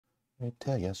I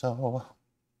tell you so.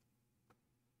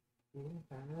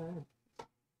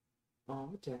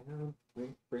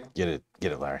 Get it,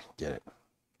 Larry. Get it.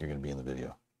 You're gonna be in the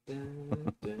video.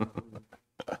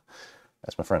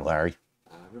 That's my friend Larry.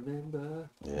 I remember.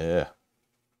 Yeah.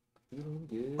 Feeling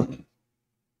good.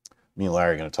 Me and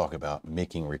Larry are going to talk about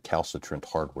making recalcitrant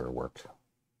hardware work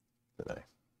today.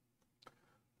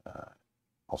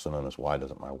 Also known as Why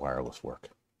Doesn't My Wireless Work?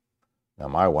 Now,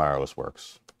 my wireless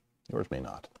works. Yours may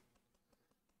not.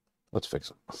 Let's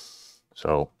fix it.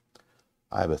 So,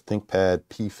 I have a ThinkPad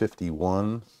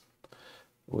P51,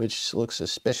 which looks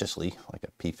suspiciously like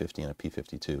a P50 and a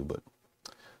P52, but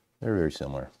they're very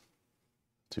similar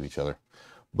to each other.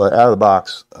 But out of the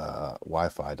box,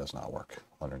 Wi-Fi does not work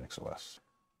under NixOS.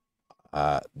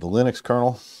 The Linux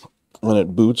kernel, when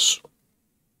it boots,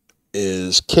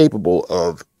 is capable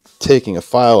of taking a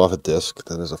file off a disk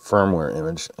that is a firmware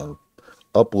image and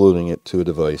uploading it to a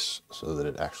device so that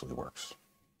it actually works.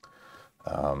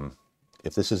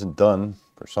 If this isn't done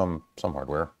for some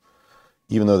hardware,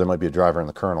 even though there might be a driver in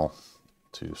the kernel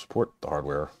to support the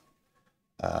hardware,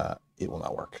 it will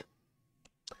not work.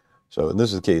 So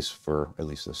this is the case for at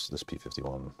least this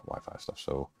P51 Wi-Fi stuff.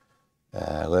 So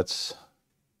let's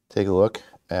take a look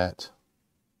at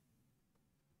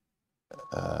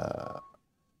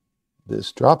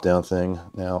this drop-down thing.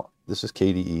 Now, this is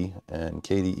KDE, and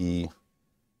KDE,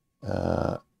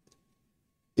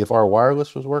 if our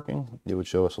wireless was working, it would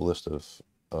show us a list of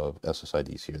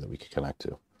SSIDs here that we could connect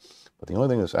to. But the only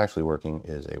thing that's actually working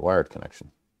is a wired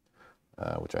connection,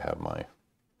 which I have my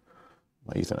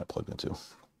Ethernet plugged into.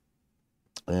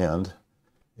 And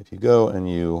if you go and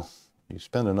you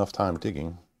spend enough time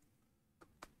digging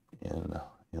in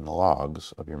the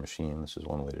logs of your machine, this is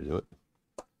one way to do it.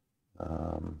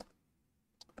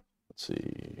 Let's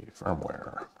see,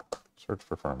 firmware. Search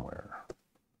for firmware.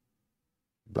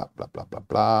 Blah, blah, blah, blah,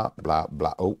 blah, blah,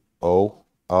 blah.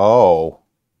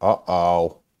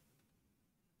 Uh-oh.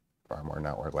 Firmware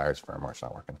not working. Larry's firmware's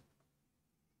not working.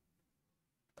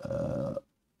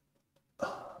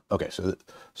 Okay, so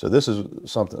this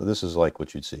is something. This is like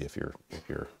what you'd see if your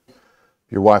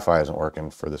Wi-Fi isn't working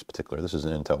for this particular. This is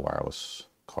an Intel wireless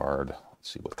card. Let's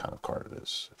see what kind of card it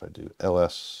is. If I do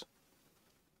LS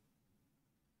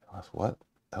what?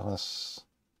 LS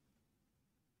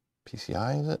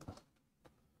PCI, is it?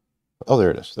 Oh,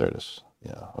 there it is. There it is.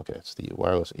 Yeah. Okay, it's the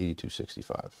wireless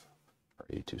 8265 or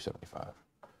 8275.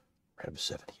 Rev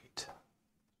 78.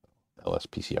 LS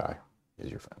PCI is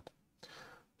your friend.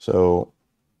 So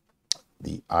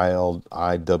the IWL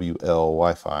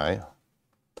Wi-Fi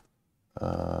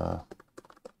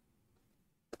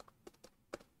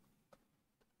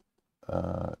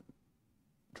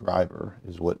driver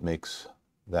is what makes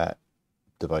that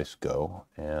device go.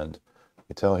 And you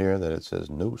can tell here that it says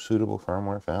no suitable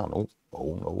firmware found. Oh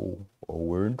no,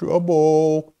 we're in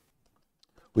trouble.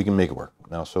 We can make it work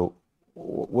now. So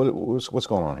what's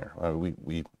going on here?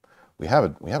 We have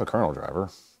a kernel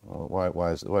driver.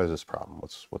 Why is this problem?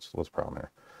 What's the problem here?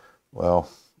 Well,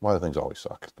 why do things always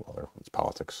suck? Well, it's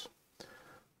politics.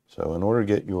 So in order to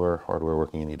get your hardware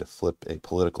working, you need to flip a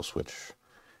political switch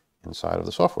inside of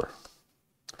the software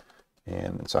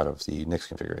and inside of the Nix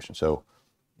configuration. So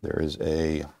there is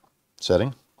a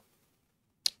setting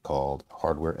called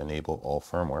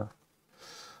hardware.enableAllFirmware.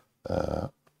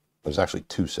 There's actually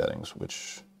two settings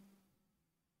which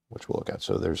we'll look at.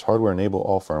 So there's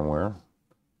hardware.enableAllFirmware.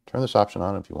 Turn this option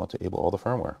on if you want to enable all the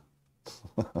firmware.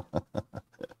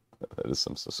 That is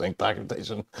some succinct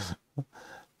documentation.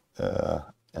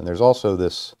 And there's also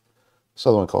this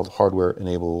other one called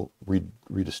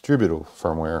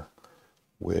hardware.enableRedistributableFirmware,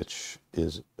 which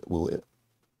will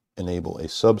enable a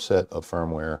subset of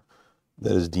firmware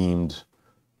that is deemed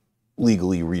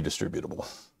legally redistributable.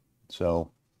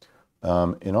 So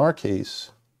in our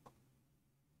case,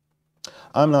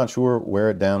 I'm not sure where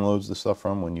it downloads the stuff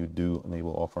from when you do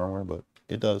enable all firmware, but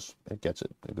it does. It gets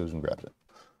it. It goes and grabs it.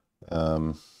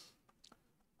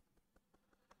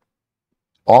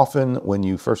 Often when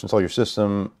you first install your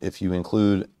system, if you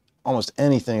include almost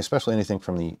anything, especially anything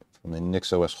from the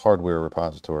NixOS hardware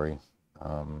repository,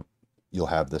 you'll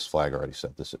have this flag already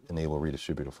set, this enable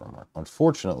redistributable firmware.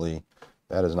 Unfortunately,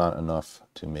 that is not enough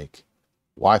to make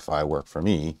Wi-Fi work for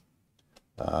me,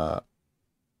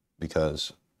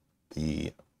 because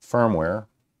the firmware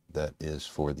that is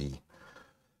for the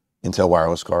Intel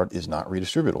wireless card is not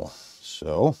redistributable.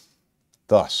 So,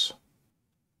 thus,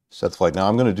 set the flag. Now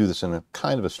I'm going to do this in a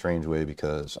kind of a strange way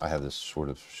because I have this sort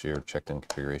of shared checked-in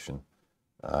configuration.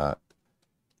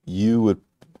 You would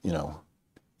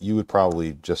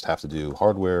probably just have to do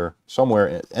hardware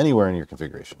somewhere, anywhere in your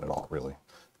configuration at all, really.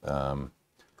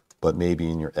 But maybe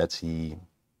in your Etsy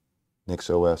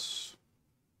NixOS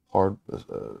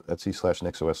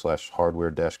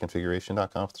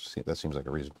Etsy/NixOS/hardware-configuration.com. That seems like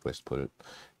a reasonable place to put it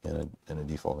in a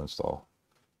default install.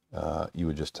 You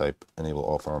would just type enable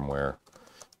all firmware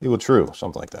equal true,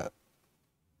 something like that.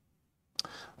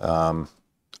 I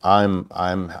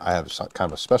have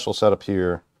kind of a special setup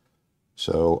here,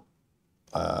 so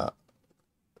I'm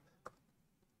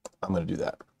going to do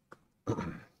that.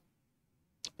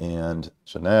 And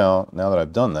so now that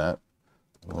I've done that,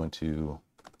 I'm going to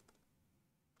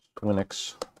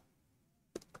Linux,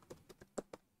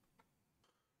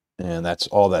 and that's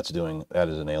all that's doing. That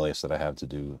is an alias that I have to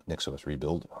do NixOS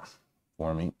rebuild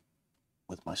for me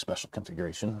with my special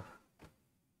configuration.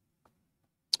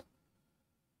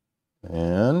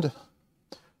 And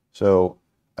so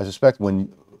I suspect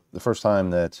when the first time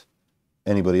that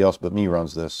anybody else but me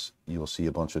runs this, you will see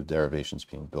a bunch of derivations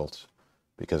being built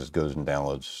because it goes and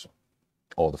downloads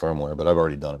all the firmware, but I've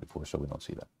already done it before, so we don't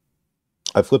see that.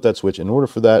 I flipped that switch. In order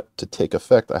for that to take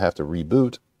effect, I have to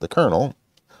reboot the kernel.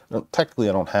 Technically,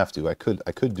 I don't have to. I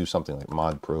could do something like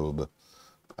mod probe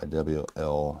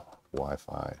IWL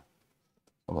Wi-Fi,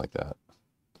 something like that.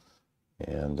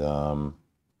 And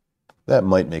that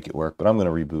might make it work, but I'm going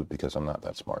to reboot because I'm not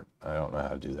that smart. I don't know how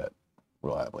to do that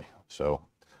reliably. So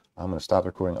I'm going to stop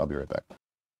recording. I'll be right back.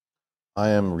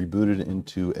 I am rebooted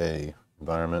into a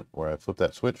environment where I flip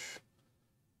that switch.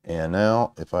 And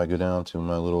now if I go down to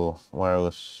my little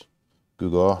wireless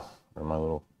Google, or my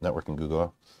little networking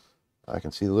Google, I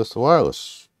can see the list of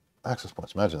wireless access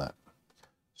points. Imagine that.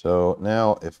 So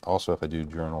now if I do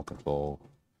journal control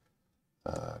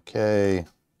K,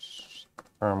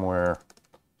 firmware,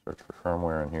 search for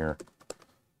firmware in here,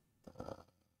 you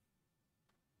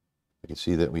can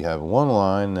see that we have one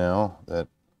line now that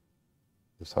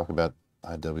is talking about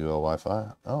IWL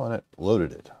Wi-Fi. Oh, and it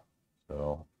loaded it.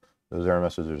 So those error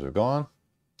messages are gone.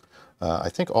 I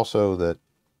think also that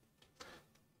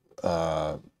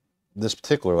this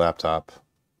particular laptop,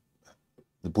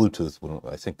 the Bluetooth,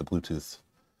 I think the Bluetooth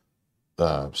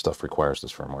stuff requires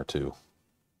this firmware too.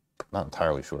 Not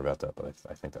entirely sure about that, but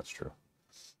I think that's true.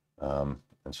 And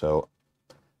so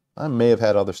I may have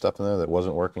had other stuff in there that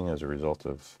wasn't working as a result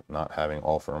of not having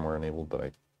all firmware enabled,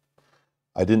 but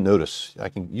I didn't notice.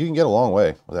 You can get a long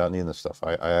way without needing this stuff.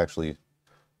 I actually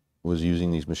was using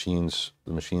these machines,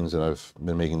 the machines that I've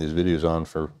been making these videos on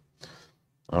for,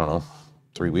 I don't know,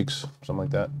 3 weeks, something like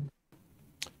that.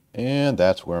 And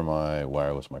that's where my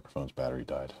wireless microphone's battery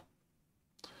died.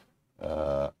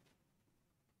 I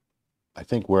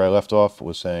think where I left off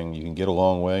was saying you can get a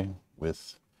long way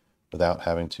without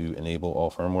having to enable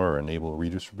all firmware or enable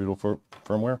redistributable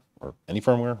firmware or any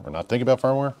firmware or not think about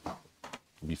firmware.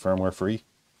 Be firmware free,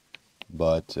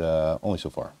 but only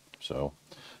so far. So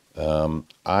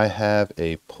I have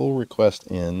a pull request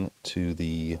in to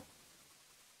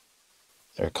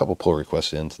a couple pull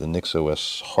requests into the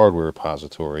NixOS hardware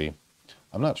repository.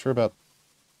 I'm not sure about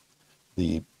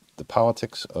the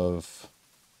politics of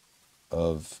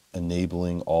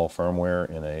enabling all firmware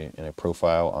in a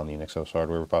profile on the NixOS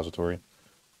hardware repository.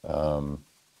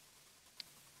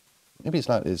 Maybe it's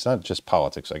not just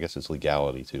politics. I guess it's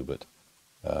legality too.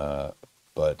 But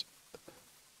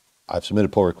I've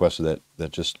submitted pull requests that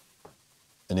just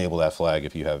enable that flag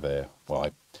if you have I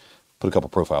put a couple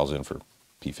profiles in for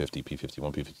P50,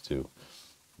 P51, P52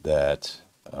 that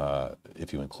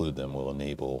if you include them will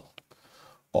enable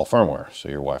all firmware so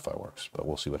your Wi-Fi works. But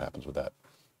we'll see what happens with that.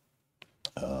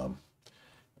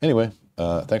 Anyway,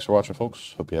 thanks for watching,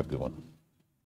 folks. Hope you have a good one.